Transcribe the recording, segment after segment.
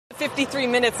53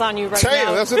 minutes on you right Damn,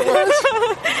 now. that's what it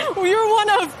was? Well, you're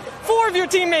one of 4 of your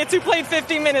teammates who played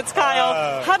 50 minutes,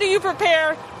 Kyle. How do you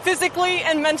prepare physically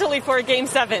and mentally for a Game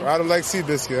 7? I don't like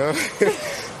Seabiscuit,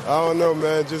 huh? I don't know,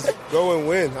 man. Just go and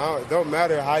win. Don't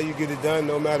matter how you get it done,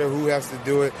 no matter who has to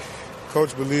do it.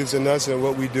 Coach believes in us and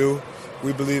what we do.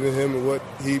 We believe in him and what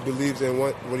he believes in,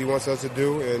 what he wants us to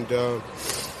do, and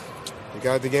we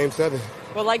got the Game 7.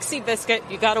 Well, like Seabiscuit,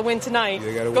 you got to win tonight.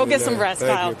 Go get some rest,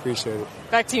 Thank Kyle. you. Appreciate it.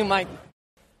 Back to you, Mike.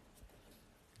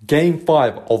 Game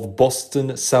 5 of Boston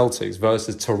Celtics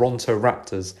versus Toronto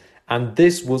Raptors, and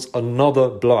this was another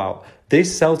blowout.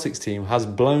 This Celtics team has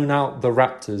blown out the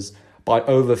Raptors by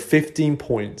over 15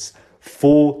 points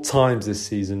 4 times this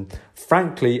season.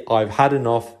 Frankly, I've had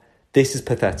enough. This is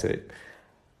pathetic.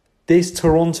 This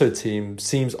Toronto team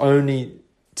seems only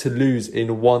to lose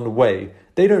in one way.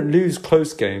 They don't lose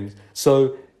close games,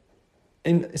 so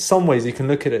in some ways you can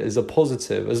look at it as a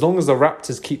positive. As long as the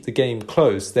Raptors keep the game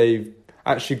close, they've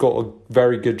actually got a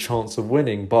very good chance of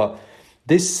winning. But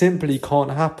this simply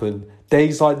can't happen.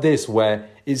 Days like this where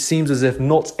it seems as if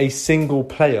not a single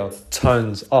player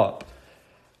turns up.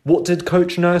 What did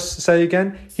Coach Nurse say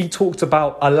again? He talked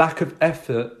about a lack of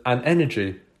effort and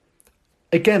energy.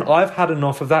 Again, I've had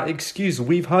enough of that excuse.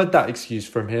 We've heard that excuse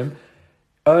from him.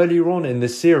 Earlier on in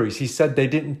this series, he said they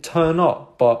didn't turn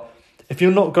up. But if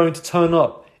you're not going to turn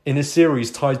up in a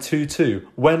series tied 2-2,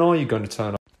 when are you going to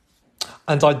turn up?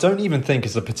 And I don't even think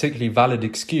it's a particularly valid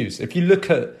excuse. If you look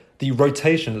at the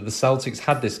rotation that the Celtics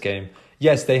had this game,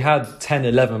 yes, they had 10,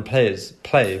 11 players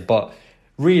play, but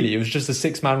really it was just a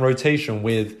 6-man rotation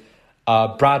with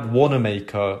Brad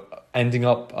Wanamaker ending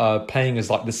up playing as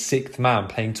like the 6th man,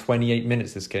 playing 28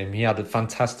 minutes this game. He had a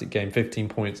fantastic game, 15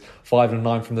 points, 5 and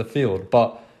 9 from the field.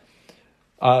 But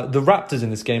the Raptors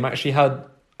in this game actually had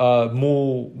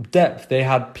more depth. They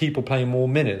had people playing more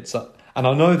minutes. And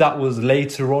I know that was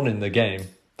later on in the game.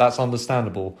 That's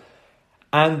understandable.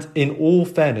 And in all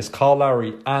fairness, Kyle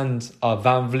Lowry and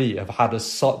Van Vliet have had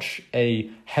such a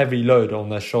heavy load on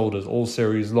their shoulders all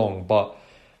series long. But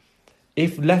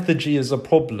if lethargy is a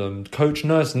problem, Coach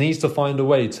Nurse needs to find a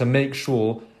way to make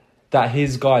sure that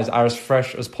his guys are as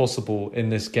fresh as possible in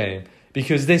this game.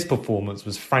 Because this performance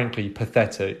was frankly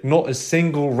pathetic. Not a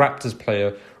single Raptors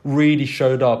player really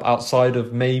showed up outside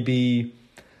of maybe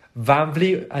Van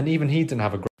Vliet, and even he didn't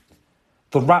have a great.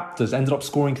 The Raptors ended up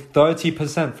scoring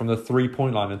 30% from the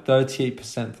 3-point line and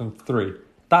 38% from 3.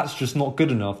 That's just not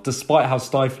good enough, despite how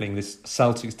stifling this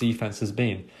Celtics defense has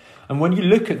been. And when you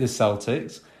look at the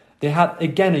Celtics, they had,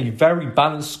 again, a very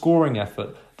balanced scoring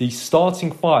effort. The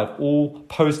starting 5 all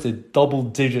posted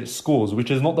double-digit scores,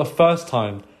 which is not the first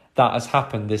time that has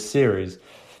happened this series.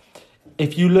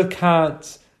 If you look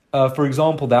at, for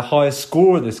example, their highest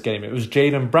scorer this game, it was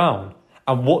Jaylen Brown.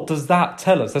 And what does that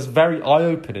tell us? That's very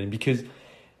eye-opening, because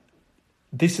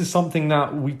this is something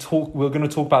that we're going to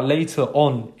talk about later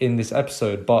on in this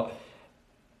episode. But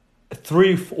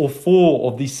 3 or 4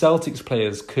 of these Celtics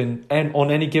players can, on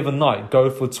any given night, go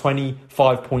for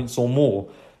 25 points or more.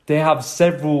 They have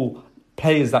several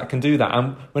players that can do that.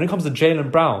 And when it comes to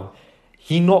Jaylen Brown,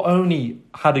 he not only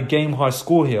had a game-high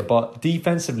score here, but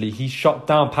defensively, he shut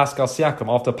down Pascal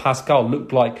Siakam after Pascal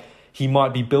looked like he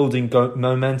might be building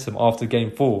momentum after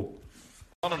Game 4.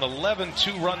 On an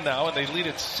 11-2 run now, and they lead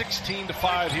it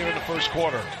 16-5 here in the first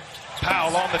quarter.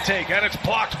 Powell on the take, and it's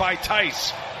blocked by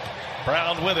Tice.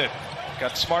 Brown with it.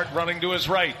 Got Smart running to his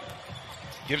right.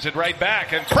 Gives it right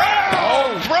back, and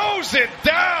Brown throws it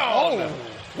down. Oh,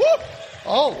 whoop!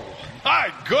 Oh,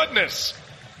 my goodness!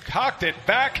 Cocked it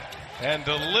back and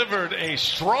delivered a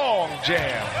strong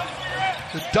jam.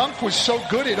 The dunk was so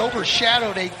good it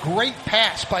overshadowed a great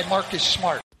pass by Marcus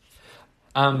Smart.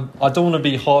 I don't want to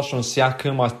be harsh on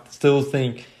Siakam. I still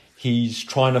think he's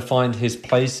trying to find his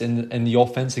place in the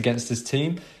offense against his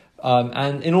team.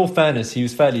 And in all fairness, he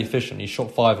was fairly efficient. He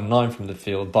shot 5 and 9 from the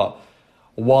field. But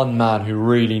one man who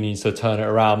really needs to turn it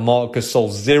around, Marc Gasol,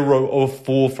 0 of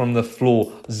 4 from the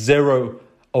floor, 0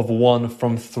 of 1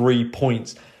 from 3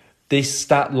 points. This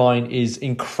stat line is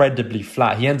incredibly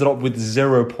flat. He ended up with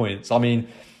 0 points. I mean,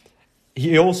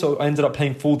 he also ended up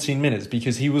playing 14 minutes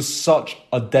because he was such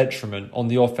a detriment on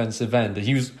the offensive end.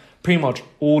 He was pretty much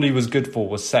all he was good for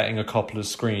was setting a couple of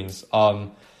screens.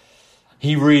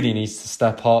 He really needs to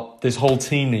step up. This whole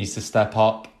team needs to step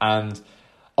up. And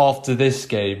after this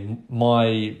game,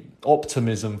 my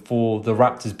optimism for the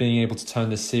Raptors being able to turn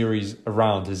this series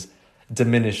around has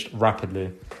diminished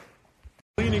rapidly.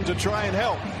 Leaning to try and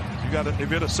help. If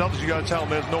you're the Celtics, you got to tell him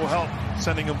there's no help.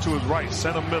 Sending him to his right,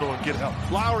 send him middle and get help.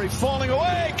 Lowry falling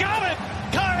away, got it!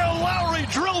 Kyle Lowry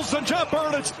drills the jumper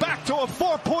and it's back to a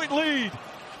 4-point lead.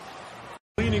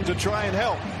 Leaning to try and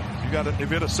help.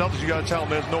 If you're the Celtics, you got to tell him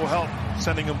there's no help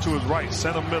sending him to his right.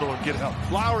 Send him middle and get help.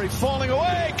 Lowry falling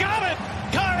away. Got it.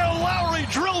 Kyle Lowry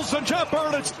drills the jumper,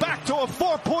 and it's back to a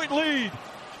 4-point lead.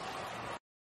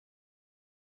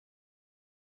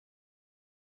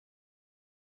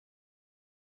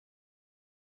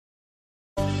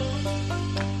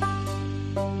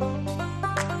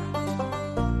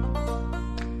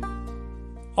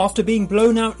 After being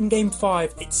blown out in Game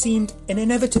 5, it seemed an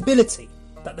inevitability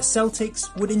that the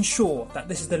Celtics would ensure that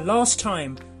this is the last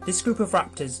time this group of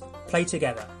Raptors play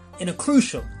together in a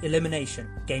crucial elimination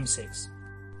Game 6.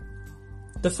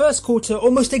 The first quarter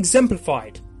almost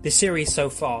exemplified the series so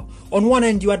far. On one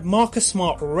end you had Marcus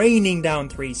Smart raining down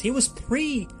threes. He was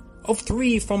 3 of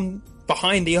 3 from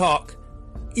behind the arc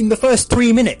in the first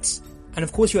 3 minutes. And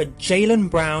of course you had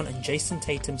Jaylen Brown and Jason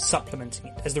Tatum supplementing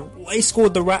it as they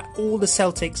scored all the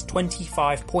Celtics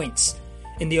 25 points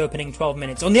in the opening 12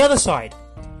 minutes. On the other side,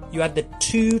 you had the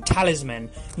two talismen,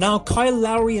 now Kyle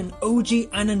Lowry and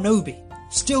OG Anunoby,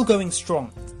 still going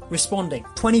strong, responding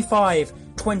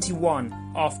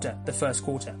 25-21 after the first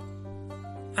quarter.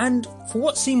 And for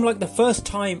what seemed like the first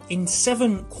time in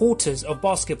 7 quarters of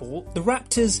basketball, the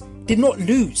Raptors did not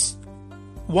lose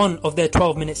one of their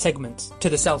 12-minute segments to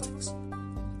the Celtics.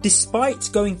 Despite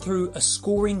going through a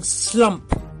scoring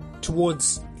slump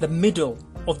towards the middle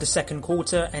of the second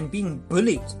quarter and being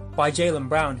bullied by Jaylen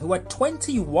Brown, who had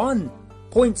 21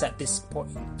 points at this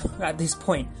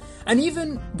point, and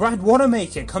even Brad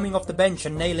Wanamaker coming off the bench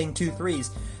and nailing 2 threes.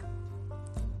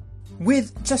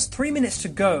 With just 3 minutes to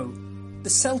go, the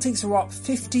Celtics were up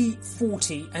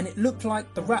 50-40 and it looked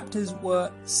like the Raptors were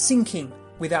sinking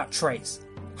without trace.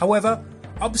 However,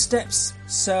 up steps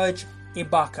Serge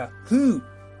Ibaka, who,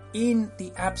 in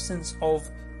the absence of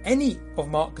any of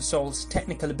Marc Gasol's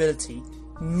technical ability,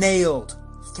 nailed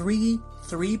 3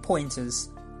 3-pointers,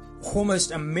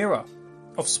 almost a mirror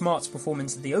of Smart's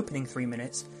performance in the opening 3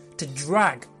 minutes, to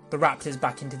drag the Raptors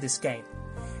back into this game.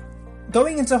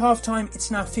 Going into halftime,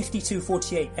 it's now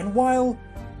 52-48, and while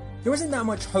there isn't that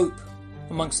much hope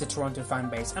amongst the Toronto fan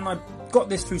base, and I got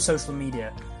this through social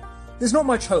media, there's not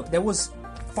much hope. There was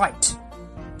fight,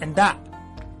 and that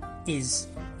is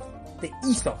the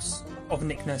ethos of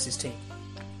Nick Nurse's team.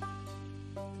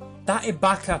 That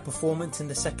Ibaka performance in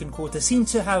the second quarter seemed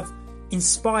to have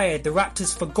inspired the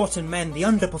Raptors' forgotten men, the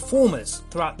underperformers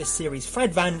throughout this series.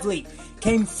 Fred VanVleet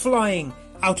came flying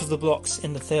out of the blocks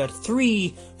in the third,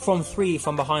 3 from 3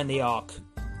 from behind the arc.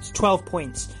 It's 12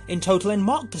 points in total, and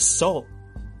Marc Gasol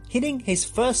hitting his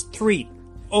first 3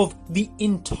 of the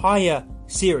entire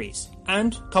series,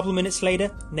 and a couple of minutes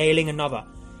later nailing another.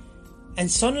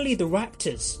 And suddenly the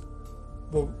Raptors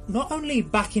were not only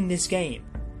back in this game,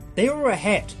 they were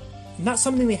ahead, and that's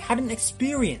something they hadn't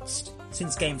experienced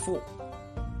since Game 4.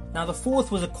 Now the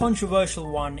fourth was a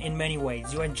controversial one in many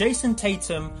ways. You had Jason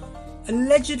Tatum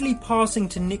allegedly passing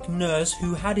to Nick Nurse,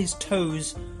 who had his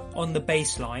toes on the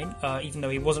baseline, even though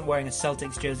he wasn't wearing a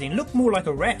Celtics jersey and looked more like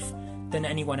a ref than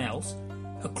anyone else.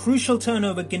 A crucial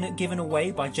turnover given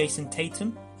away by Jason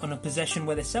Tatum on a possession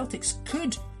where the Celtics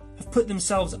could have put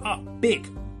themselves up big.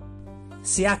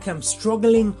 Siakam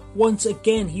struggling once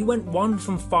again. He went 1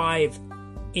 from 5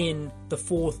 in the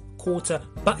fourth quarter,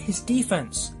 but his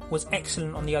defense was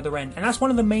excellent on the other end, and that's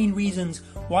one of the main reasons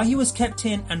why he was kept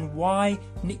in and why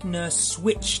Nick Nurse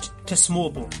switched to small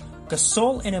ball.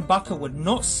 Gasol and Ibaka would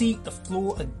not see the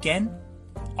floor again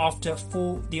after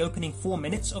the opening 4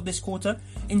 minutes of this quarter.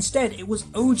 Instead, it was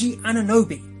OG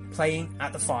Anunoby playing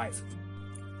at the 5.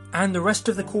 And the rest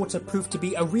of the quarter proved to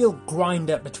be a real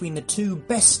grinder between the two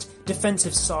best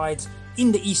defensive sides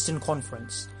in the Eastern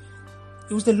Conference.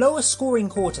 It was the lowest scoring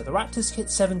quarter. The Raptors hit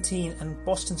 17 and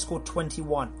Boston scored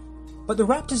 21. But the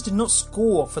Raptors did not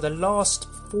score for the last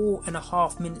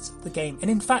 4.5 minutes of the game, and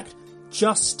in fact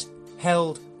just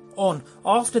held on.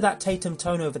 After that Tatum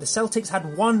turnover, the Celtics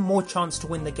had one more chance to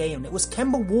win the game, and it was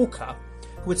Kemba Walker,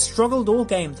 who had struggled all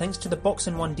game thanks to the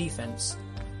box-and-1 defense,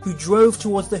 who drove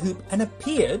towards the hoop and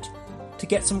appeared to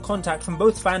get some contact from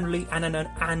both VanVleet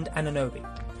and Anunoby.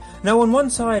 Now on one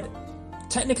side,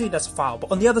 technically that's a foul,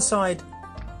 but on the other side,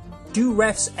 do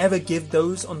refs ever give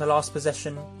those on the last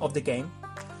possession of the game?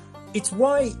 It's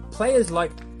why players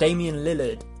like Damian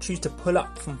Lillard choose to pull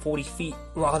up from 40 feet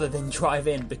rather than drive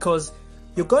in, because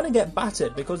you're going to get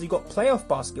battered because you've got playoff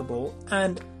basketball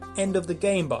and end of the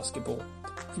game basketball.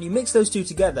 And you mix those two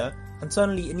together and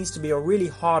suddenly it needs to be a really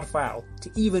hard foul to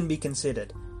even be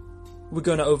considered. We're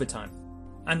going to overtime.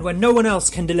 And when no one else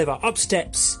can deliver, up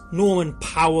steps Norman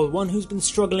Powell, one who's been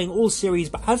struggling all series,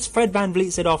 but as Fred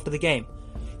VanVleet said after the game,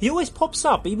 he always pops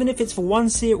up. Even if it's for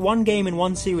one game in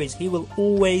one series, he will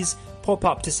always pop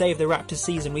up to save the Raptors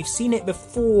season. We've seen it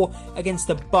before against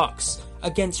the Bucks,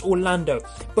 against Orlando,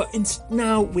 but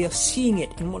now we are seeing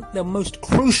it in one of the most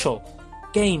crucial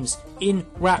games in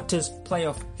Raptors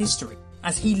playoff history,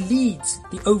 as he leads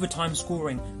the overtime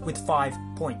scoring with 5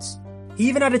 points. He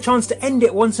even had a chance to end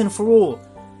it once and for all.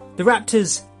 The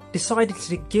Raptors decided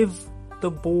to give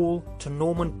the ball to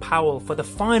Norman Powell for the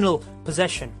final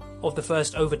possession of the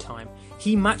first overtime.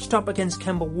 He matched up against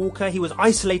Kemba Walker. He was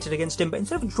isolated against him, but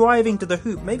instead of driving to the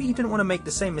hoop, maybe he didn't want to make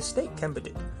the same mistake Kemba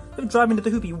did. Instead of driving to the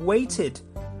hoop, he waited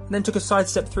and then took a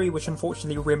sidestep three, which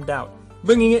unfortunately rimmed out,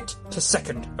 bringing it to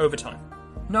second overtime.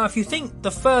 Now, if you think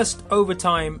the first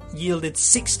overtime yielded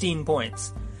 16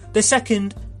 points, the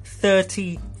second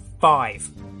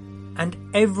 35, and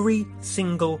every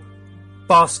single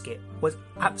basket was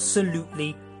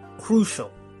absolutely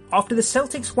crucial. After the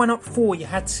Celtics went up 4, you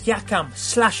had Siakam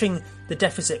slashing the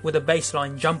deficit with a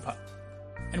baseline jumper.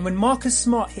 And when Marcus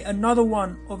Smart hit another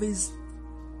one of his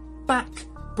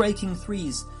back-breaking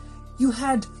threes, you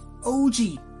had OG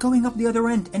going up the other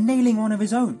end and nailing one of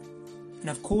his own. And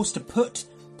of course, to put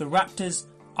the Raptors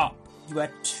up, you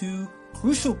had 2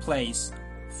 crucial plays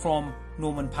from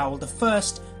Norman Powell. The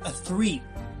first, a 3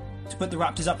 to put the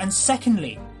Raptors up. And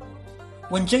secondly,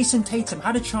 when Jason Tatum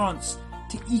had a chance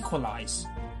to equalise,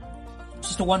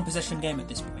 just a 1-possession game at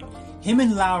this point, him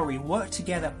and Lowry worked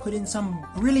together, put in some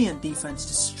brilliant defense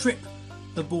to strip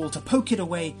the ball, to poke it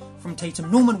away from Tatum.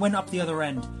 Norman went up the other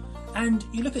end. And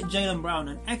you look at Jaylen Brown,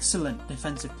 an excellent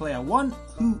defensive player, one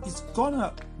who is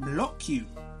gonna block you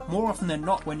more often than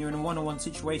not when you're in a one-on-one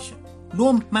situation.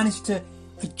 Norm managed to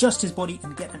adjust his body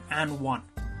and get an and one.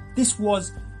 This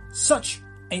was such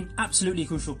an absolutely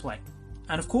crucial play.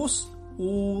 And of course,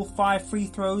 all 5 free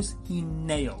throws he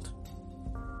nailed.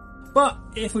 But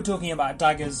if we're talking about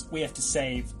daggers, we have to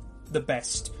save the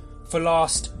best for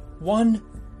last.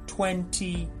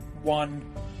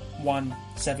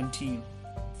 121-117.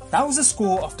 That was a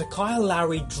score after Kyle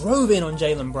Lowry drove in on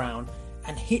Jaylen Brown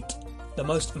and hit the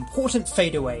most important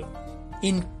fadeaway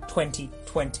in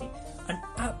 2020. An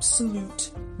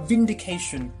absolute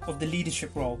vindication of the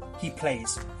leadership role he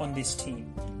plays on this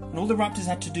team. And all the Raptors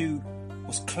had to do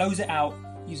was close it out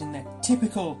using their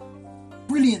typical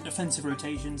brilliant defensive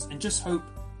rotations and just hope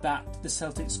that the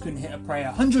Celtics couldn't hit a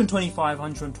prayer.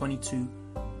 125-122.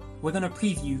 We're going to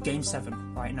preview Game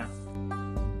 7 right now.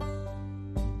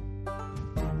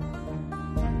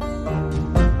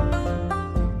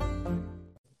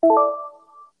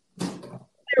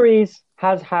 Series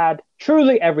has had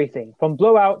truly everything from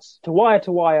blowouts to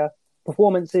wire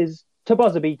performances to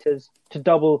buzzer beaters to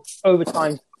double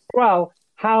overtime. Well,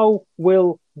 how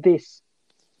will this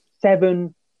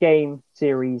 7-game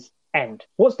series end?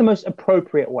 What's the most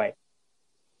appropriate way?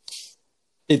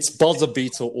 It's buzzer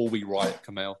beater or we riot,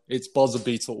 Kamel. It's buzzer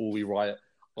beater or we riot.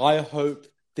 I hope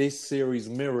this series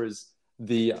mirrors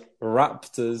the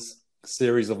Raptors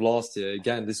series of last year.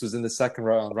 Again, this was in the second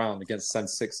round against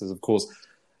 76ers, of course.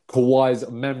 Kawhi's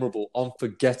memorable,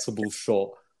 unforgettable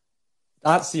shot.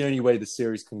 That's the only way the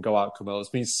series can go out, Kamel. It's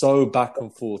been so back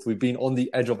and forth. We've been on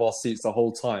the edge of our seats the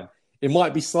whole time. It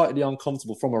might be slightly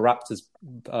uncomfortable from a Raptors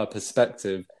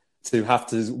perspective to have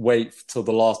to wait till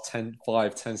the last 10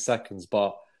 seconds,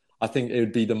 but I think it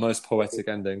would be the most poetic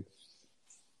ending.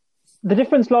 The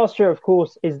difference last year, of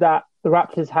course, is that the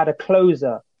Raptors had a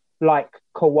closer like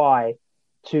Kawhi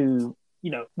to,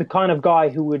 the kind of guy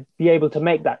who would be able to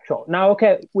make that shot. Now,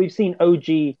 okay, we've seen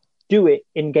OG do it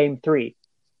in Game 3.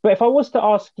 But if I was to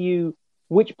ask you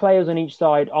which players on each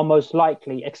side are most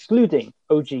likely, excluding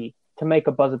OG, to make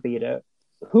a buzzer beater,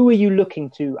 who are you looking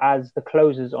to as the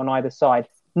closers on either side?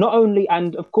 Not only,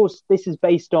 and of course, this is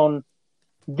based on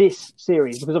this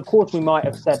series, because of course we might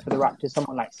have said for the Raptors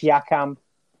someone like Siakam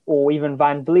or even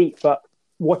Van Vliet, but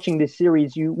watching this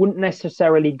series, you wouldn't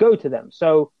necessarily go to them.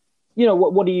 So,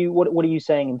 what are you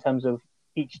saying in terms of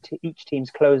each team's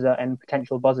closer and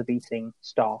potential buzzer beating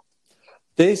star?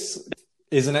 This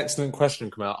is an excellent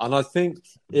question, Kamal, and I think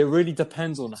it really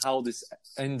depends on how this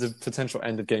potential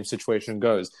end of game situation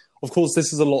goes. Of course,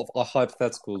 this is a lot of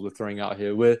hypotheticals we're throwing out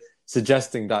here. We're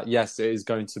suggesting that yes, it is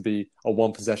going to be a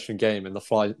 1-possession game in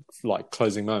the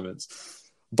closing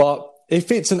moments. But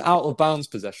if it's an out of bounds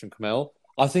possession, Kamal,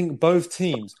 I think both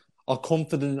teams are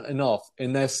confident enough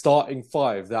in their starting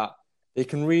 5 that they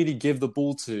can really give the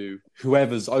ball to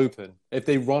whoever's open. If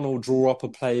they run or draw up a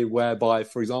play whereby,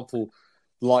 for example,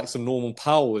 like some Norman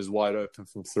Powell is wide open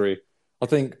from 3, I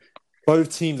think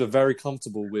both teams are very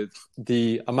comfortable with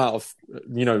the amount of,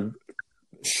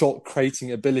 shot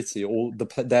creating ability all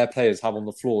their players have on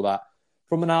the floor, that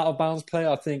from an out of bounds play,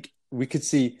 I think we could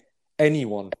see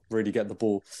anyone really get the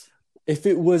ball. If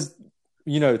it was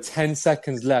 10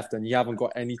 seconds left and you haven't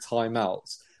got any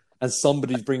timeouts and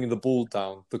somebody's bringing the ball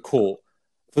down the court.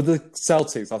 For the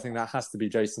Celtics, I think that has to be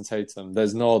Jason Tatum.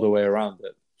 There's no other way around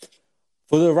it.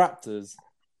 For the Raptors,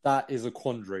 that is a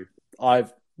quandary.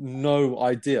 I've no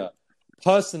idea.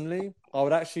 Personally, I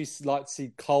would actually like to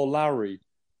see Kyle Lowry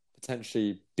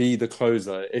potentially be the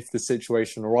closer if the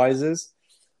situation arises.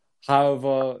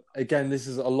 However, again, this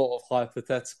is a lot of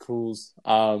hypotheticals.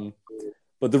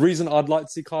 But the reason I'd like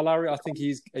to see Kyle Lowry, I think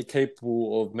he's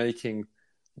capable of making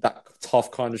that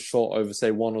tough kind of shot over,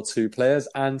 say, one or two players.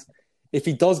 And if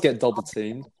he does get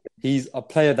double-teamed, he's a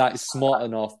player that is smart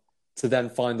enough to then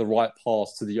find the right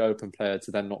pass to the open player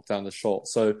to then knock down the shot.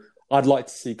 So I'd like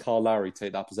to see Kyle Lowry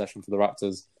take that possession for the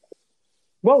Raptors.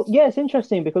 Well, yeah, it's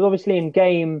interesting because obviously in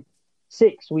Game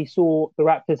 6, we saw the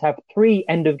Raptors have 3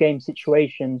 end-of-game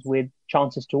situations with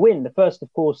chances to win. The first,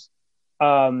 of course,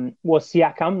 was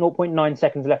Siakam, 0.9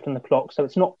 seconds left on the clock, so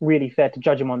it's not really fair to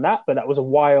judge him on that, but that was a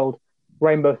wild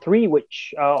rainbow 3,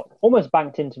 which almost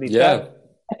banked in, to be fair.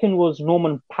 Second was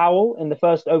Norman Powell in the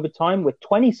first overtime. With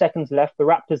 20 seconds left, the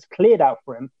Raptors cleared out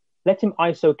for him, let him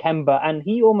ISO Kemba, and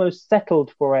he almost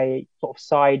settled for a sort of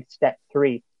side step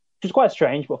 3, which is quite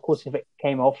strange, but of course, if it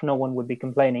came off, no one would be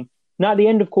complaining. Now, at the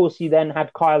end, of course, you then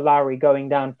had Kyle Lowry going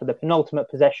down for the penultimate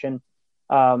possession.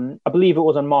 I believe it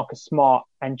was on Marcus Smart,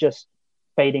 and just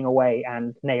fading away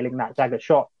and nailing that dagger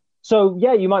shot. So,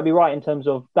 yeah, you might be right in terms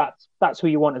of that's who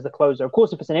you want as the closer. Of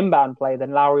course, if it's an inbound play,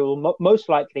 then Lowry will most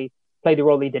likely play the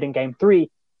role he did in Game 3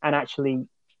 and actually,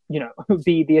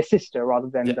 be the assister rather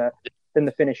than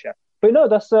the finisher. But no,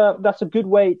 that's a good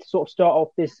way to sort of start off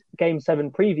this Game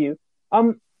 7 preview. I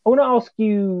want to ask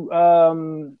you,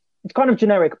 it's kind of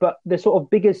generic, but the sort of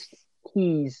biggest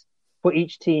keys for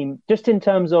each team, just in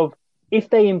terms of if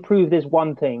they improve this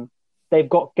one thing, they've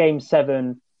got Game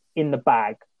 7 in the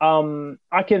bag.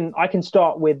 I can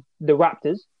start with the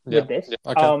Raptors with this.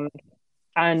 Okay.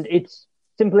 And it's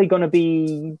simply going to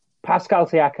be Pascal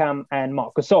Siakam and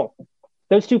Marc Gasol.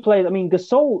 Those two players,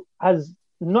 Gasol has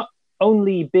not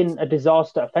only been a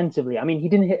disaster offensively. He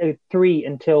didn't hit a 3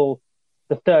 until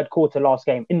the third quarter last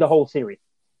game in the whole series.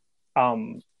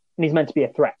 And he's meant to be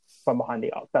a threat from behind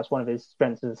the arc. That's one of his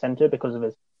strengths as a center because of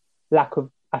his lack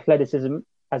of athleticism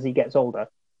as he gets older.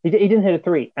 He didn't hit a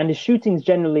 3, and his shooting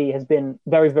generally has been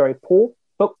very, very poor.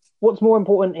 But what's more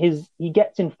important is he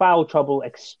gets in foul trouble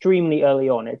extremely early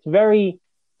on. It's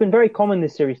been very common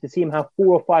this series to see him have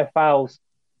 4 or 5 fouls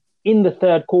in the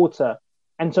third quarter,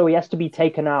 and so he has to be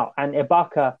taken out. And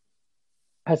Ibaka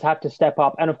has had to step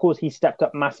up, and of course he stepped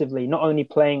up massively, not only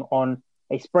playing on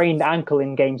a sprained ankle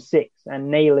in Game 6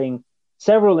 and nailing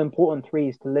several important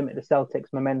threes to limit the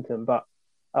Celtics' momentum, but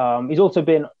he's also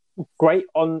been great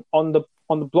on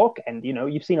the block end.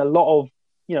 You've seen a lot of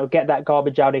get that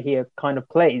garbage out of here kind of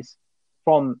plays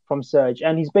from Serge,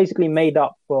 and he's basically made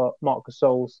up for Marc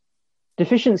Gasol's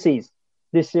deficiencies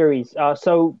this series.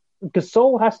 So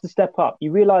Gasol has to step up.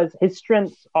 You realize his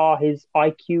strengths are his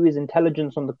IQ, his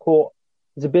intelligence on the court,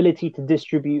 his ability to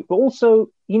distribute, but also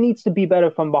he needs to be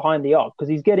better from behind the arc because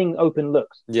he's getting open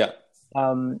looks. Yeah.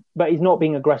 But he's not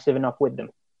being aggressive enough with them.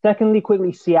 Secondly,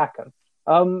 quickly, Siakam.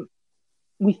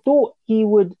 We thought he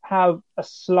would have a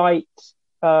slight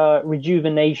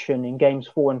rejuvenation in games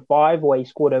 4 and 5, where he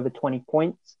scored over 20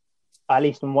 points, at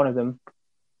least in one of them.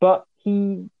 But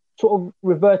he sort of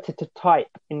reverted to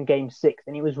type in Game 6,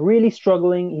 and he was really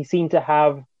struggling. He seemed to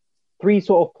have 3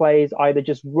 sort of plays, either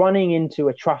just running into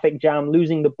a traffic jam,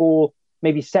 losing the ball,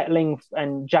 maybe settling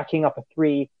and jacking up a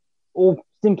 3, or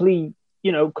simply,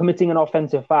 committing an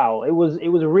offensive foul. It was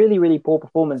a really, really poor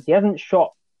performance. He hasn't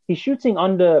shot. He's shooting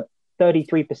under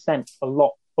 33% a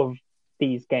lot of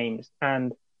these games.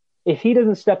 And if he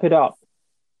doesn't step it up,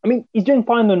 he's doing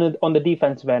fine on the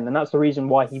defensive end, and that's the reason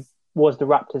why he was the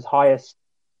Raptors' highest,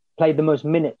 played the most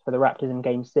minutes for the Raptors in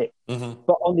Game 6. Mm-hmm.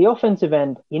 But on the offensive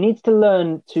end, he needs to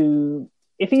learn to,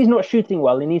 if he's not shooting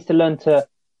well, he needs to learn to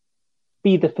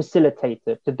be the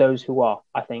facilitator to those who are,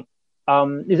 I think.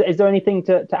 Is there anything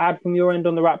to add from your end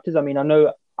on the Raptors?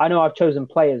 I know I've chosen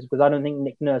players because I don't think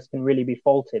Nick Nurse can really be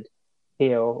faulted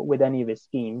here with any of his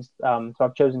schemes. So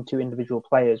I've chosen 2 individual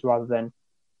players rather than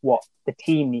what the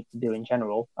team needs to do in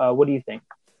general. What do you think?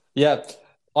 Yeah,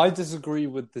 I disagree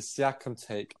with the Siakam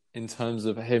take in terms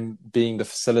of him being the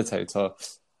facilitator.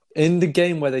 In the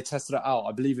game where they tested it out,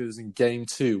 I believe it was in Game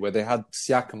 2, where they had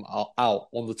Siakam out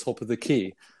on the top of the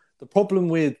key. The problem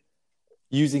with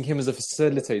using him as a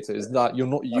facilitator is that you're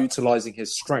not utilizing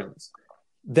his strengths.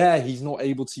 There, he's not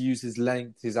able to use his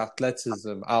length, his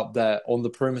athleticism out there on the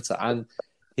perimeter. And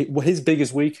his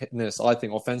biggest weakness, I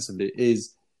think, offensively,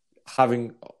 is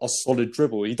having a solid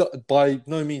dribble. By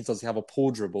no means does he have a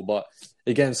poor dribble, but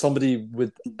again, somebody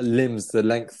with limbs the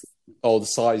length or the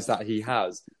size that he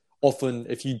has, often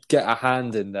if you get a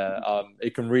hand in there,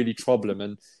 it can really trouble him.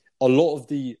 And a lot of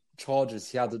the charges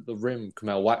he had at the rim,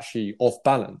 Kamel, were actually off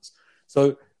balance.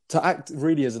 So to act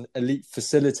really as an elite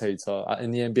facilitator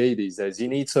in the NBA these days, you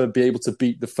need to be able to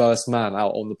beat the first man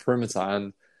out on the perimeter.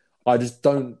 And I just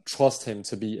don't trust him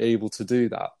to be able to do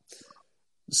that.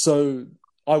 So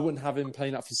I wouldn't have him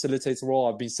playing that facilitator role.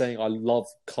 I've been saying I love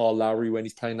Kyle Lowry when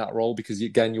he's playing that role because,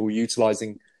 again, you're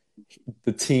utilising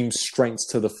the team's strengths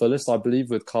to the fullest, I believe,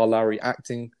 with Kyle Lowry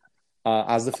acting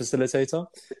as the facilitator.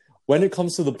 When it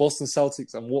comes to the Boston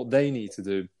Celtics and what they need to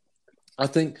do, I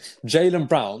think Jaylen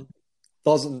Brown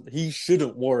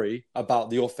shouldn't worry about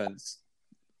the offense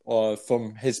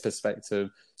from his perspective.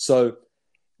 So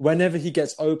whenever he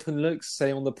gets open looks,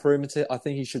 say on the perimeter, I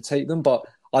think he should take them. But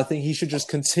I think he should just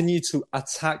continue to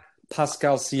attack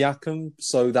Pascal Siakam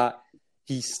so that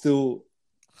he still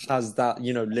has that,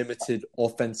 limited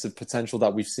offensive potential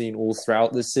that we've seen all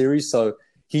throughout this series. So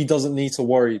he doesn't need to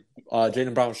worry.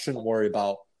 Jaylen Brown shouldn't worry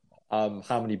about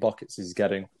how many buckets he's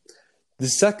getting. The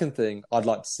second thing I'd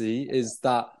like to see is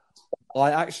that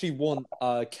I actually want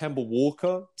Kemba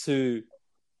Walker to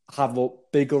have a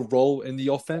bigger role in the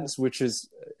offense, which is,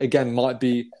 again, might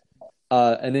be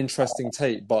an interesting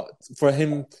take. But for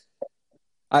him,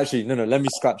 actually, no, let me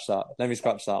scratch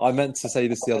that. I meant to say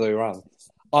this the other way around.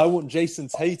 I want Jason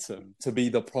Tatum to be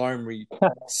the primary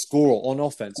scorer on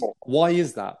offense. Why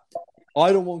is that?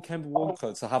 I don't want Kemba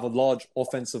Walker to have a large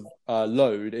offensive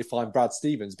load if I'm Brad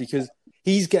Stevens, because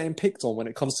he's getting picked on when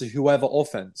it comes to whoever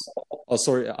offense from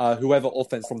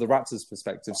the Raptors'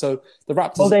 perspective. So the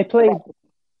Raptors...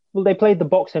 They played the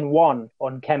box and one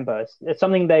on Kemba. It's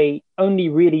something they only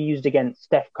really used against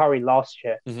Steph Curry last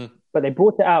year, but they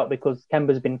brought it out because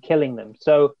Kemba's been killing them.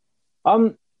 So,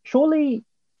 surely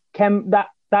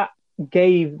that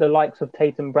gave the likes of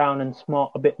Tatum, Brown, and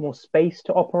Smart a bit more space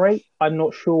to operate. I'm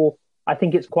not sure. I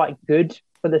think it's quite good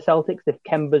for the Celtics if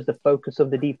Kemba's the focus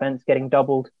of the defense, getting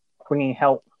doubled, bringing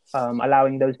help,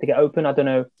 allowing those to get open. I don't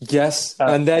know. Yes,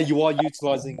 and there you are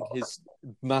utilising his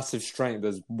massive strength.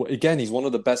 Again, he's one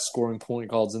of the best scoring point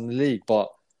guards in the league. But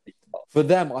for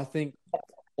them, I think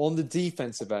on the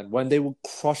defensive end, when they were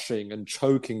crushing and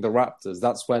choking the Raptors,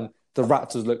 that's when the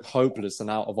Raptors looked hopeless and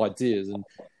out of ideas. And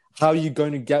how are you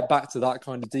going to get back to that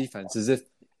kind of defense? As if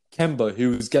Kemba,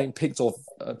 who was getting picked on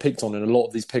in a lot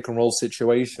of these pick and roll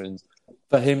situations,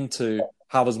 for him to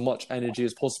have as much energy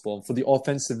as possible and for the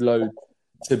offensive load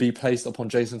to be placed upon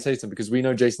Jason Tatum, because we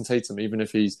know Jason Tatum, even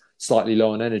if he's slightly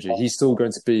low on energy, he's still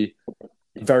going to be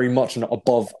very much an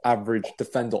above average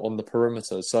defender on the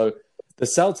perimeter. So the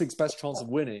Celtics' best chance of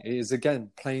winning is,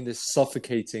 again, playing this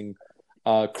suffocating,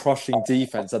 crushing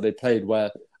defense that they played,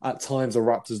 where at times the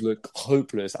Raptors look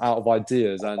hopeless, out of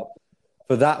ideas. And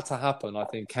for that to happen, I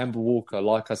think Kemba Walker,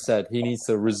 like I said, he needs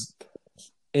to,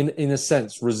 in a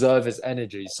sense, reserve his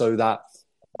energy so that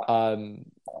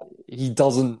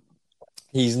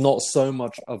he's not so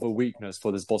much of a weakness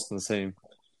for this Boston team.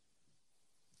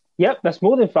 Yep, that's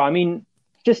more than fair. I mean,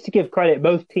 just to give credit,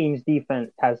 both teams'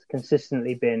 defense has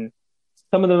consistently been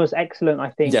some of the most excellent,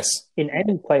 I think, in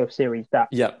any playoff series that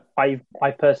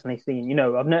I've personally seen.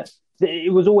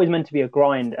 It was always meant to be a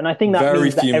grind, and I think that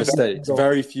very few mistakes,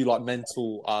 very few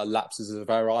mental lapses of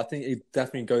error. I think it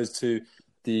definitely goes to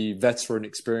the veteran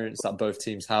experience that both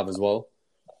teams have as well.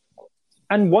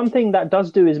 And one thing that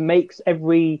does do is makes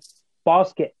every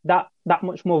basket that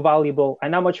much more valuable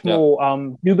and that much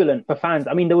more jubilant for fans.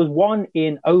 I mean, there was one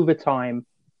in overtime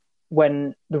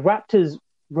when the Raptors'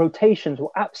 rotations were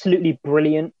absolutely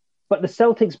brilliant, but the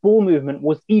Celtics' ball movement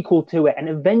was equal to it, and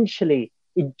eventually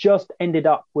it just ended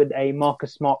up with a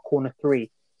Marcus Smart corner three.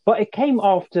 But it came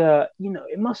after,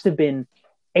 it must have been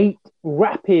 8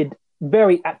 rapid,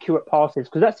 very accurate passes,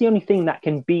 because that's the only thing that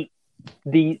can beat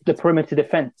the perimeter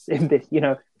defense in this,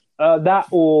 that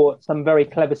or some very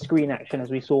clever screen action, as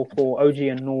we saw for OG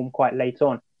and Norm quite late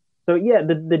on. So,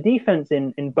 the defense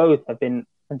in both have been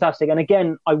fantastic. And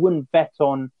again, I wouldn't bet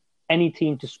on any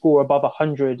team to score above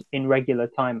 100 in regular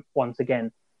time once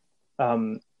again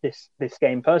this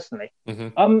game, personally.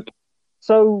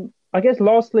 So, I guess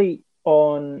lastly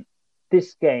on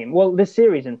this game, this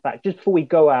series, in fact, just before we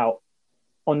go out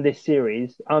on this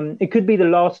series, it could be the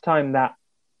last time that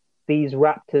these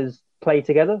Raptors play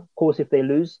together. Of course, if they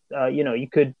lose, you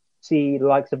could see the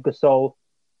likes of Gasol,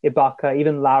 Ibaka,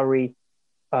 even Lowry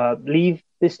leave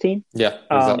this team. Yeah,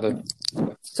 exactly.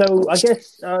 So I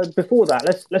guess before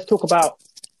that, let's talk about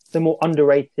the more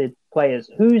underrated players.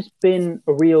 Who's been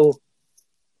a real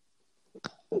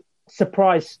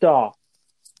surprise star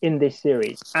in this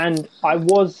series. And I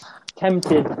was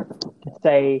tempted to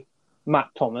say Matt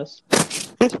Thomas,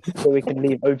 so we can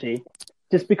leave OG,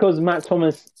 just because Matt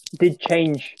Thomas did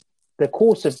change the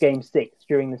course of Game 6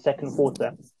 during the second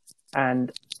quarter.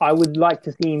 And I would like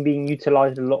to see him being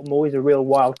utilised a lot more. He's a real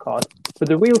wild card. But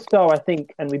the real star, I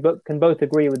think, and we can both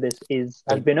agree with this,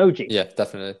 has been OG. Yeah,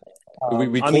 definitely.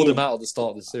 We called him out at the start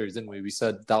of the series, didn't we? We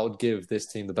said that would give this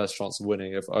team the best chance of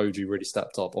winning if OG really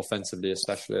stepped up, offensively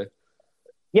especially.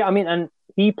 Yeah, I mean, and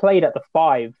he played at the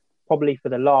 5 probably for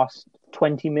the last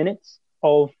 20 minutes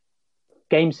of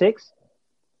Game 6.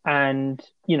 And,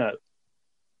 you know,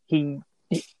 he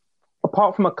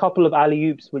apart from a couple of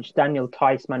alley-oops which Daniel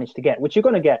Tice managed to get, which you're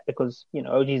going to get because, you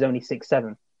know, OG's only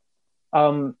 6'7",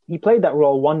 he played that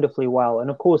role wonderfully well. And,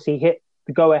 of course, he hit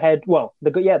the go-ahead,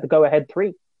 the go-ahead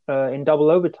 3 in double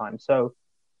overtime. So,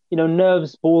 you know,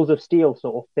 nerves, balls of steel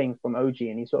sort of thing from OG.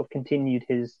 And he sort of continued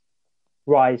his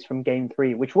rise from Game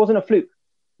 3, which wasn't a fluke.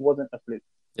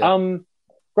 Yeah.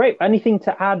 Great. Anything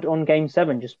to add on Game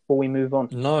 7 just before we move on?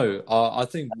 No, I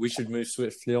think we should move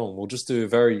swiftly on. We'll just do a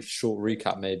very short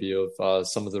recap maybe of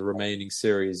some of the remaining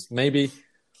series. Maybe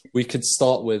we could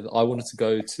start with, I wanted to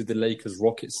go to the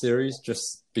Lakers-Rockets series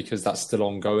just because that's still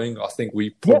ongoing. I think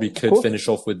we probably could finish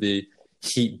off with the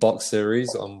Heat-Bucks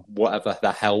series on whatever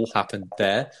the hell happened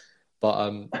there.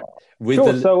 But with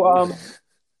the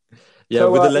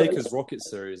Lakers-Rockets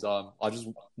series, I just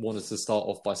wanted to start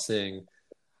off by saying,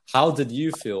 how did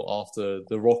you feel after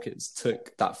the Rockets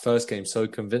took that first game so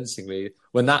convincingly?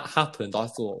 When that happened, I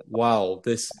thought, wow,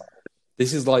 this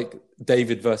is like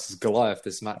David versus Goliath,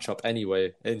 this matchup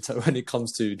anyway, when it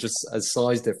comes to just as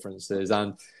size differences.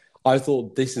 And I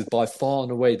thought this is by far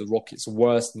and away the Rockets'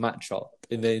 worst matchup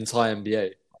in the entire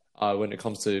NBA when it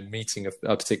comes to meeting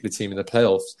a particular team in the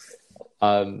playoffs.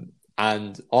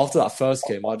 And after that first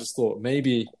game, I just thought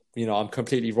maybe, you know, I'm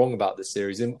completely wrong about this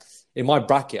series. In my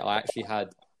bracket, I actually had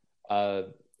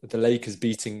the Lakers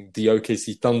beating the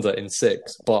OKC Thunder in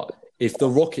 6. But if the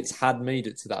Rockets had made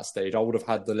it to that stage, I would have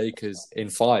had the Lakers in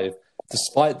 5.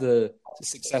 Despite the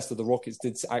success that the Rockets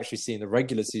did actually see in the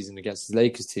regular season against the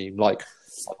Lakers team, like,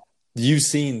 you've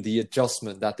seen the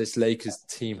adjustment that this Lakers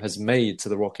team has made to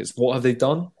the Rockets. What have they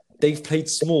done? They've played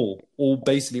small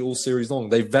basically all series long.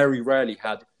 They very rarely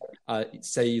had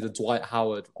say either Dwight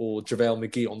Howard or JaVale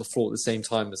McGee on the floor at the same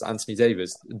time as Anthony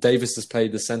Davis. Davis has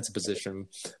played the center position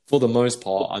for the most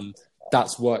part, and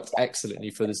that's worked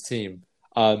excellently for this team.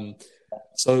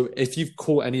 So if you've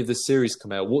caught any of the series,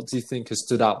 Kamel, what do you think has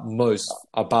stood out most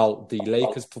about the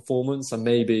Lakers' performance, and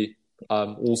maybe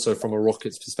also from a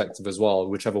Rockets perspective as well,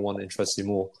 whichever one interests you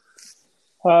more?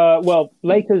 Well,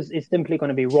 Lakers is simply going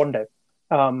to be Rondo.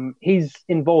 His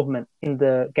involvement in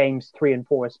the games 3 and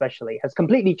 4 especially has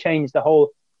completely changed the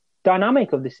whole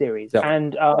dynamic of the series. Yep.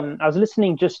 And I was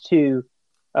listening just to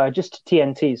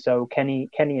TNT, so Kenny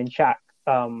and Shaq.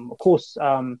 Of course,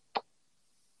 my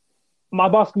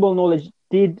basketball knowledge,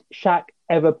 did Shaq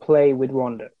ever play with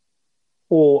Rondo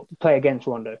or play against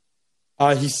Rondo?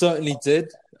 He certainly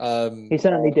did. He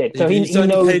certainly did. So he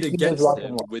certainly played against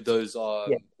him with those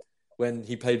when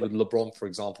he played with LeBron, for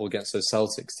example, against those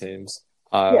Celtics teams.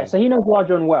 So he knows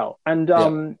Rajon well. And,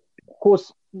 of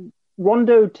course,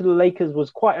 Rondo to the Lakers was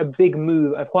quite a big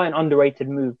move, quite an underrated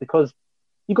move, because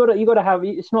you got to have,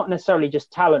 it's not necessarily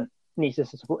just talent needs to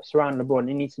surround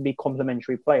LeBron. It needs to be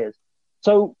complementary players.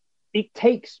 So it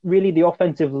takes really the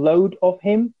offensive load off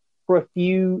him for a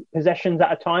few possessions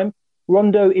at a time.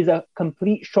 Rondo is a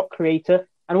complete shot creator.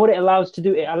 And what it allows to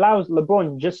do, it allows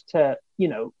LeBron just to, you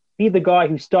know, be the guy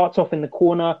who starts off in the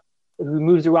corner, who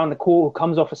moves around the court, who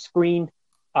comes off a screen,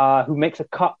 who makes a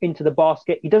cut into the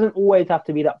basket. He doesn't always have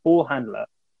to be that ball handler,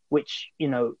 which, you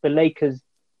know, the Lakers,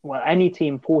 well, any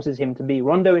team forces him to be.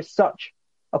 Rondo is such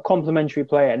a complementary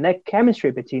player, and their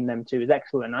chemistry between them two is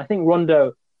excellent. I think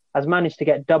Rondo has managed to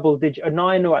get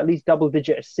 9 or at least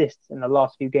double-digit assists in the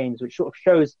last few games, which sort of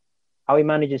shows how he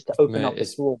manages to open up the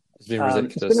floor. It's been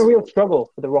ridiculous. It's been a real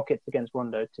struggle for the Rockets against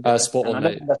Rondo. Spot on,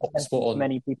 mate. Spot on.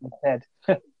 Many people said.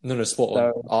 No, spot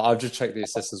on. I've just checked the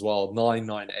assists as well. 9,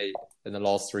 9, 8 in the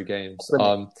last 3 games.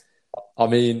 I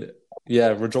mean,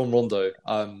 Rajon Rondo.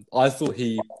 I thought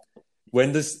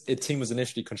when this team was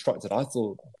initially constructed, I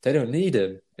thought they don't need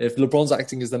him. If LeBron's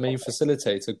acting as the main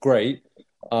facilitator, great.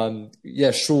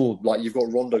 Sure, like you've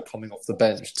got Rondo coming off the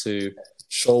bench to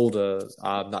shoulder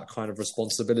that kind of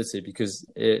responsibility, because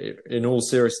in all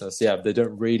seriousness, they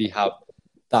don't really have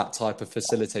that type of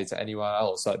facilitator anywhere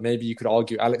else. Like maybe you could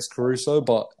argue Alex Caruso,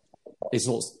 but it's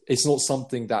not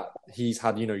something that he's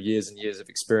had, you know, years and years of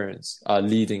experience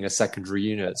leading a secondary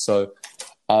unit. So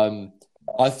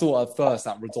I thought at first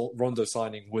that Rondo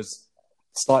signing was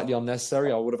slightly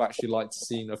unnecessary. I would have actually liked to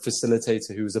seen a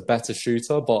facilitator who was a better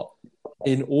shooter, but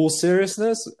in all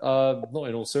seriousness, not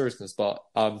in all seriousness, but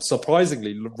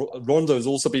surprisingly, Rondo's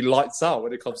also been lights out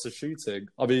when it comes to shooting.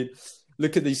 I mean,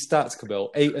 look at these stats,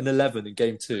 Camille. 8 and 11 in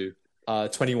game 2,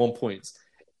 21 points.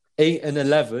 8 and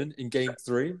 11 in game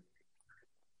 3.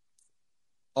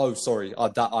 Oh, sorry.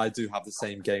 That I do have the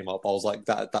same game up. I was like,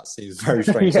 that seems very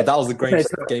strange. So that was the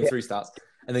game 3 stats.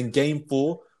 And then game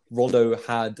 4, Rondo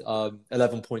had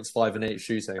 11 points, 5 and 8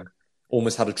 shooting.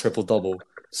 Almost had a triple-double.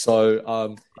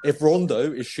 So if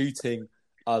Rondo is shooting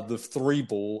the 3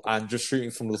 ball and just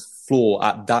shooting from the floor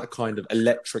at that kind of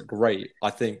electric rate,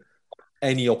 I think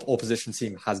any opposition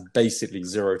team has basically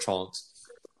zero chance.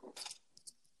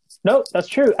 No, that's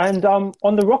true. And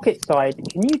on the Rockets side,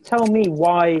 can you tell me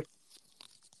why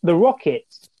the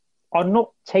Rockets are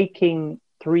not taking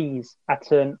threes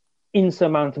at an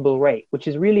insurmountable rate, which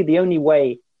is really the only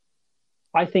way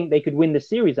I think they could win the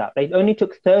series out? They only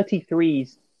took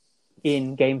 33s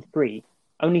in game 3,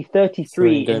 only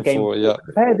 33 in game 4. Yeah.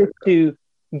 Compare this to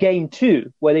game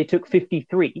 2, where they took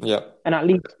 53 and at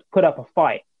least put up a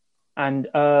fight. And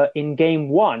in game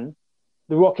 1,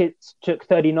 the Rockets took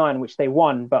 39, which they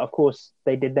won, but of course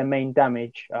they did their main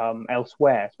damage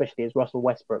elsewhere, especially as Russell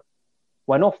Westbrook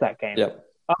went off that game.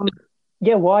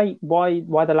 Why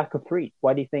the lack of three?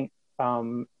 Why do you think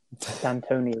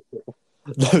D'Antoni is...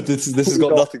 No, this has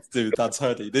got nothing to do with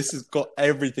D'Antoni. This has got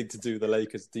everything to do with the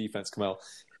Lakers' defense, Kamal.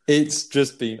 It's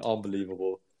just been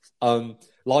unbelievable.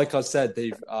 Like I said,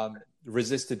 they've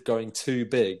resisted going too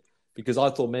big because I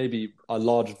thought maybe a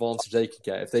large advantage they could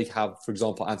get if they have, for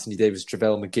example, Anthony Davis,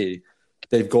 JaVale McGee.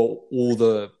 They've got all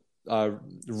the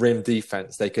rim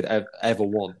defense they could ever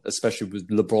want, especially with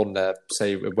LeBron there,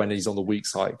 say, when he's on the weak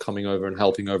side, coming over and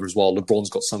helping over as well. LeBron's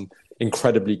got some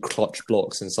incredibly clutch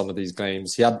blocks in some of these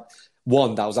games. He had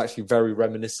one that was actually very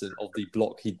reminiscent of the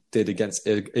block he did against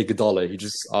Iguodala. He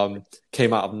just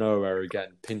came out of nowhere again,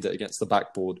 pinned it against the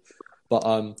backboard. But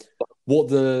what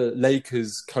the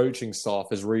Lakers coaching staff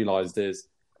has realized is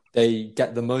they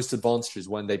get the most advantages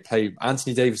when they play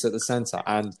Anthony Davis at the center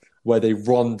and where they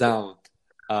run down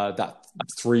that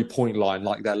 3-point line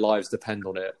like their lives depend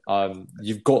on it.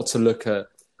 You've got to look at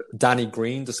Danny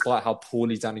Green. Despite how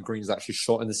poorly Danny Green's actually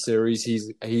shot in the series,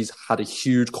 he's had a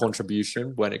huge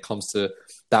contribution when it comes to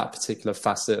that particular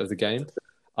facet of the game.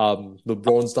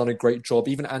 LeBron's done a great job.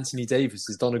 Even Anthony Davis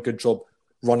has done a good job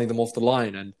running them off the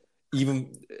line. And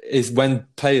even is when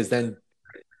players then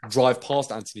drive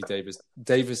past Anthony Davis,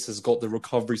 Davis has got the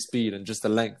recovery speed and just the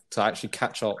length to actually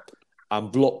catch up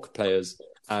and block players.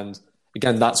 And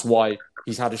again, that's why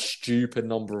he's had a stupid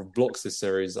number of blocks this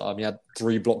series. He had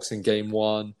 3 blocks in game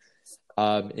 1.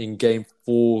 In game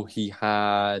 4, he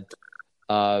had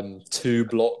 2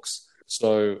 blocks.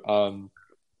 So,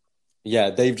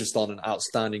 they've just done an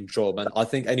outstanding job. And I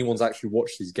think anyone's actually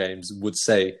watched these games would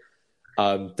say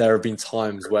there have been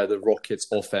times where the Rockets'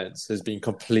 offense has been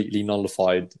completely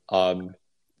nullified.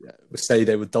 Say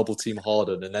they would double team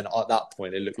Harden, and then at that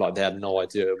point, it looked like they had no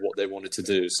idea what they wanted to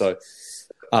do. So,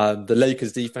 the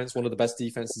Lakers' defense, one of the best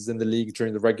defenses in the league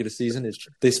during the regular season,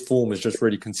 this form has just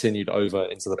really continued over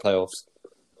into the playoffs.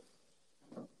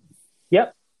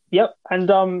 Yep.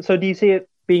 And so do you see it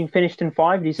being finished in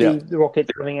 5? Do you see the Rockets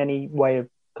having any way of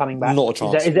coming back? Not a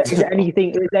chance. Is there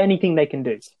anything they can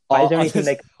do? Is there anything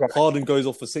they can try? Harden goes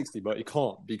off for 60, but he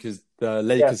can't because the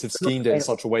Lakers have schemed it in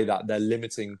such a way that they're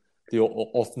limiting the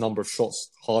off number of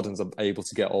shots Harden's able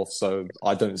to get off. So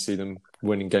I don't see them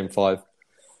winning game 5.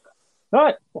 All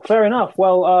right, well, fair enough.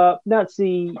 Well, that's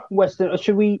the Western.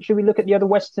 Should we look at the other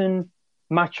Western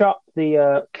matchup,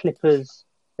 the Clippers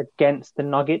against the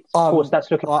Nuggets? Of course,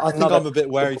 that's looking. I think I'm a bit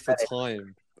wary for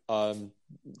time. I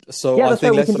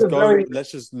think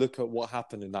let's just look at what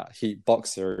happened in that Heat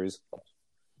Bucks series.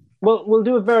 Well, we'll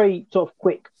do a very sort of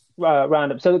quick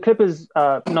roundup. So the Clippers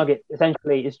Nuggets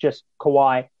essentially is just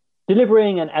Kawhi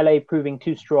delivering and LA proving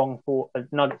too strong for a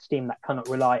Nuggets team that cannot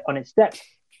rely on its depth.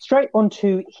 Straight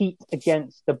onto Heat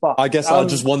against the Bucks. I guess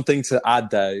just one thing to add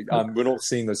there. We're not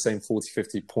seeing those same 40,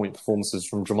 50-point performances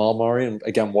from Jamal Murray. And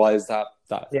again, why is that?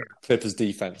 Clippers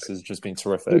defense has just been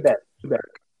terrific. You bet.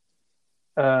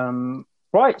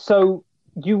 Right, so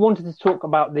you wanted to talk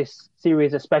about this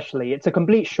series especially. It's a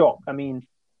complete shock. I mean,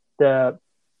 the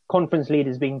conference lead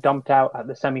is being dumped out at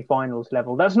the semifinals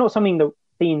level. That's not something that we've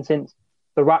seen since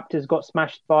the Raptors got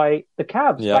smashed by the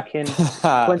Cavs back in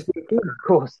 2018, of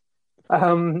course.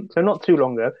 So not too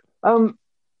long ago.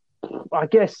 I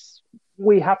guess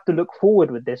we have to look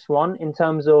forward with this one in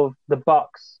terms of the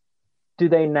Bucks. Do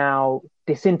they now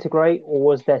disintegrate, or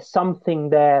was there something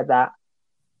there that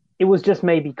it was just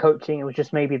maybe coaching, it was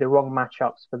just maybe the wrong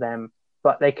matchups for them,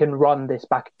 but they can run this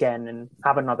back again and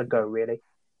have another go, really.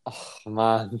 Oh,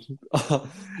 man.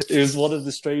 It was one of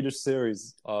the strangest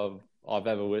series I've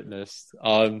ever witnessed.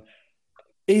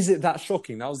 Is it that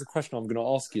shocking? That was the question I'm going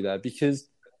to ask you there, because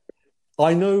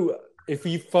I know if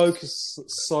you focus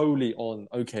solely on,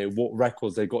 okay, what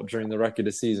records they got during the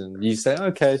regular season, you say,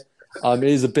 okay, it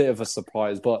is a bit of a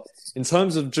surprise. But in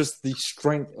terms of just the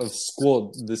strength of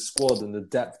the squad and the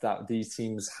depth that these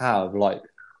teams have, like,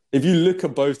 if you look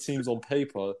at both teams on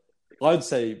paper, I'd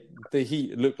say the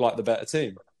Heat look like the better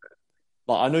team.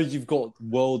 Like, I know you've got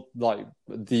one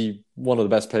of the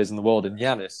best players in the world in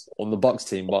Giannis on the Bucks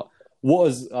team, but what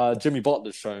has Jimmy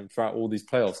Butler shown throughout all these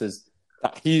playoffs is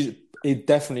that he's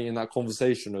definitely in that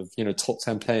conversation of, top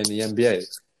 10 player in the NBA.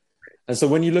 And so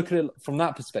when you look at it from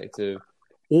that perspective,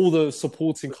 all the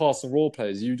supporting cast and role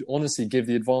players, you honestly give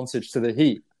the advantage to the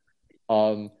Heat.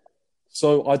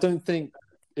 So I don't think,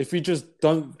 if we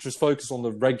don't focus on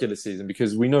the regular season,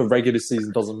 because we know regular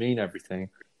season doesn't mean everything,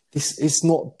 it's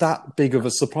not that big of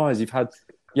a surprise. You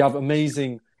have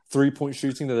amazing 3-point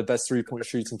shooting. They're the best 3-point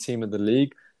shooting team in the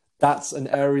league. That's an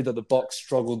area that the Bucks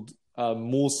struggled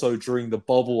more so during the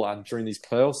bubble and during these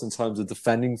playoffs in terms of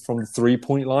defending from the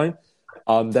 3-point line.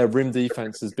 Their rim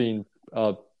defense has been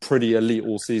pretty elite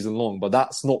all season long, but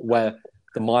that's not where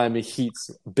the Miami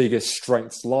Heat's biggest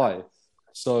strengths lie.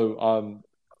 So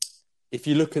if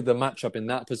you look at the matchup in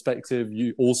that perspective,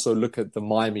 you also look at the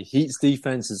Miami Heat's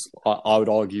defense, I would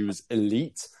argue, is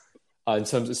elite.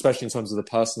 Especially in terms of the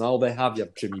personnel they have. You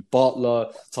have Jimmy Butler,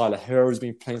 Tyler Herro's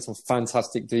been playing some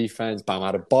fantastic defense, Bam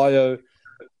Adebayo.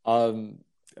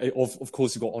 Of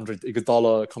course, you've got Andre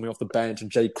Iguodala coming off the bench, and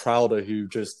Jay Crowder, who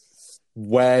just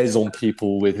wears on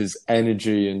people with his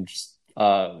energy and just,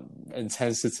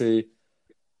 intensity.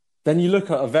 Then you look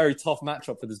at a very tough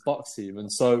matchup for this Bucks team,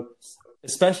 and so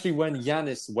especially when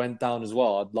Giannis went down as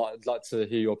well, I'd like to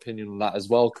hear your opinion on that as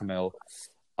well, Camille.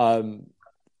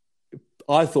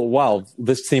 I thought, wow,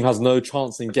 this team has no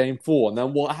chance in Game 4. And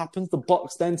then what happens? The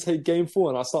Bucks then take Game 4,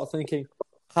 and I start thinking,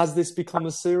 has this become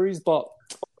a series? But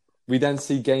we then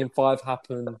see Game 5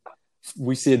 happen.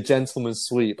 We see a gentleman's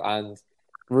sweep, and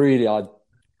really,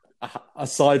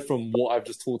 aside from what I've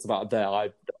just talked about there,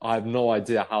 I have no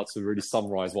idea how to really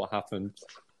summarize what happened.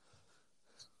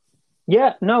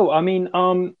 Yeah, no, I mean,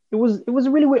 it was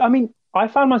really weird. I mean, I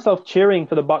found myself cheering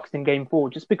for the Bucks in Game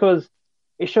 4 just because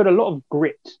it showed a lot of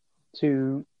grit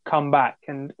to come back,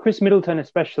 and Chris Middleton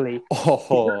especially. Sort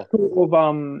of,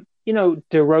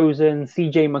 DeRozan,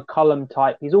 CJ McCollum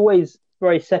type. He's always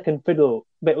very second fiddle,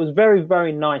 but it was very,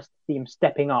 very nice to see him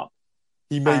stepping up.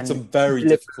 He made some very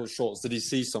difficult shots. Did you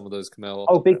see some of those, Camille?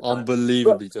 Oh, big time.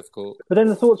 Unbelievably difficult. But then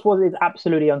the thoughts was it's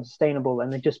absolutely unsustainable,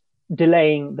 and they're just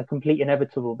delaying the complete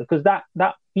inevitable, because that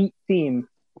Heat team,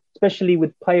 especially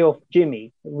with playoff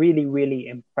Jimmy, really, really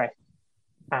impressed.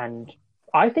 And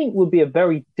I think will be a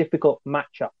very difficult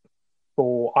matchup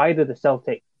for either the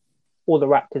Celtics or the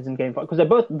Raptors in Game 5, because they're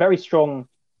both very strong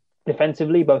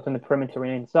defensively, both on the perimeter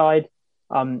and inside.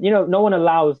 No one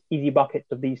allows easy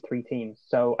buckets of these three teams.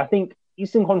 So I think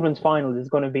Eastern Conference Finals is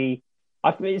going to be,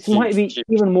 it might be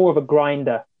even more of a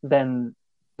grinder than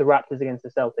the Raptors against the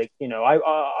Celtics.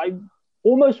 I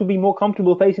almost would be more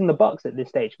comfortable facing the Bucks at this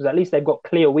stage, because at least they've got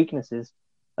clear weaknesses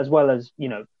as well as,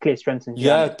 clear strengths and strengths.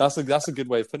 Yeah, that's a good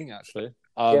way of putting it, actually.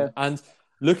 And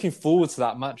looking forward to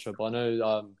that matchup, I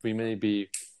know we may be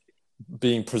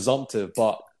being presumptive,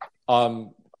 but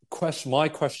my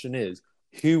question is,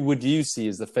 who would you see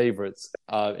as the favourites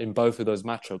in both of those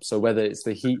matchups? So whether it's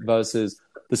the Heat versus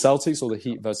the Celtics or the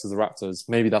Heat versus the Raptors,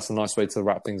 maybe that's a nice way to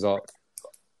wrap things up.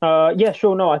 Yeah,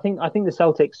 sure. No, I think the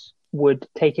Celtics would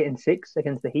take it in 6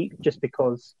 against the Heat, just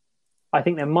because I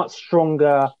think they're much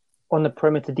stronger on the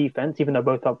perimeter defense, even though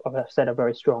both, I've said, are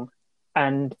very strong.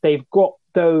 And they've got,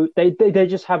 they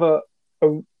just have a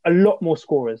lot more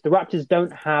scorers. The Raptors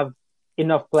don't have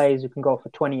enough players who can go for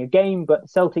 20 a game, but the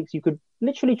Celtics, you could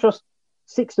literally trust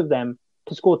 6 of them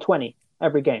to score 20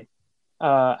 every game.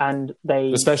 And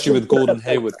they, especially with Gordon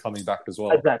Hayward coming back as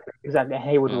well. Exactly.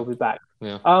 Hayward will be back.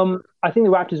 Yeah. I think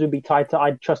the Raptors would be tighter.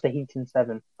 I'd trust the Heat in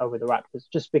 7 over the Raptors,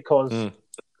 just because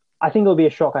I think it'll be a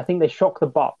shock. I think they shock the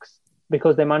Bucks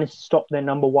because they managed to stop their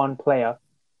number one player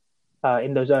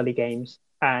in those early games,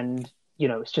 and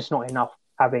it's just not enough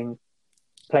having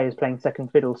players playing second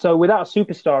fiddle. So without a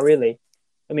superstar, really,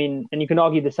 I mean, and you can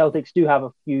argue the Celtics do have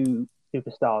a few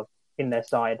superstars in their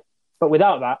side, but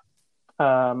without that,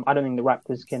 I don't think the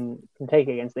Raptors can take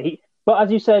it against the Heat. But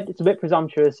as you said, it's a bit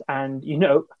presumptuous, and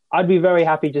I'd be very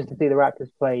happy just to see the Raptors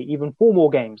play even 4 more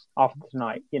games after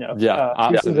tonight.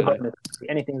 Absolutely.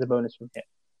 Anything's a bonus from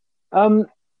here.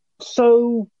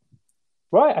 So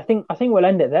Right. I think we'll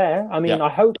end it there. I mean, Yeah. I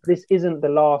hope this isn't the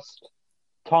last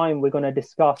time we're going to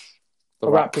discuss The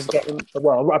a Raptors game.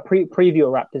 Well, a preview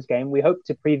a Raptors game. We hope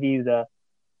to preview the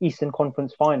Eastern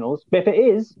Conference Finals. But if it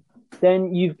is,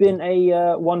 then you've been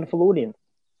a wonderful audience.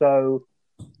 So,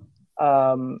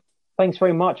 thanks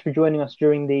very much for joining us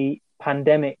during the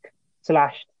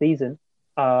pandemic/season.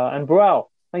 And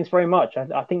Burrell, thanks very much.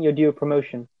 I think you're due a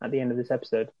promotion at the end of this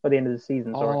episode, or the end of the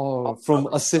season. Sorry. Oh, from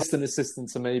assistant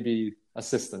to maybe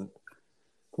assistant.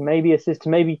 Maybe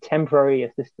assistant, maybe temporary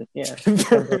assistant. Yeah,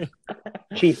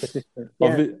 chief assistant.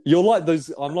 Yeah. You're like those.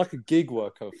 I'm like a gig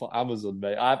worker for Amazon,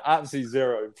 mate. I have absolutely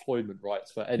zero employment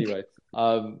rights. But anyway,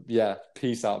 yeah.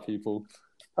 Peace out, people.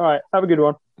 All right. Have a good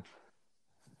one.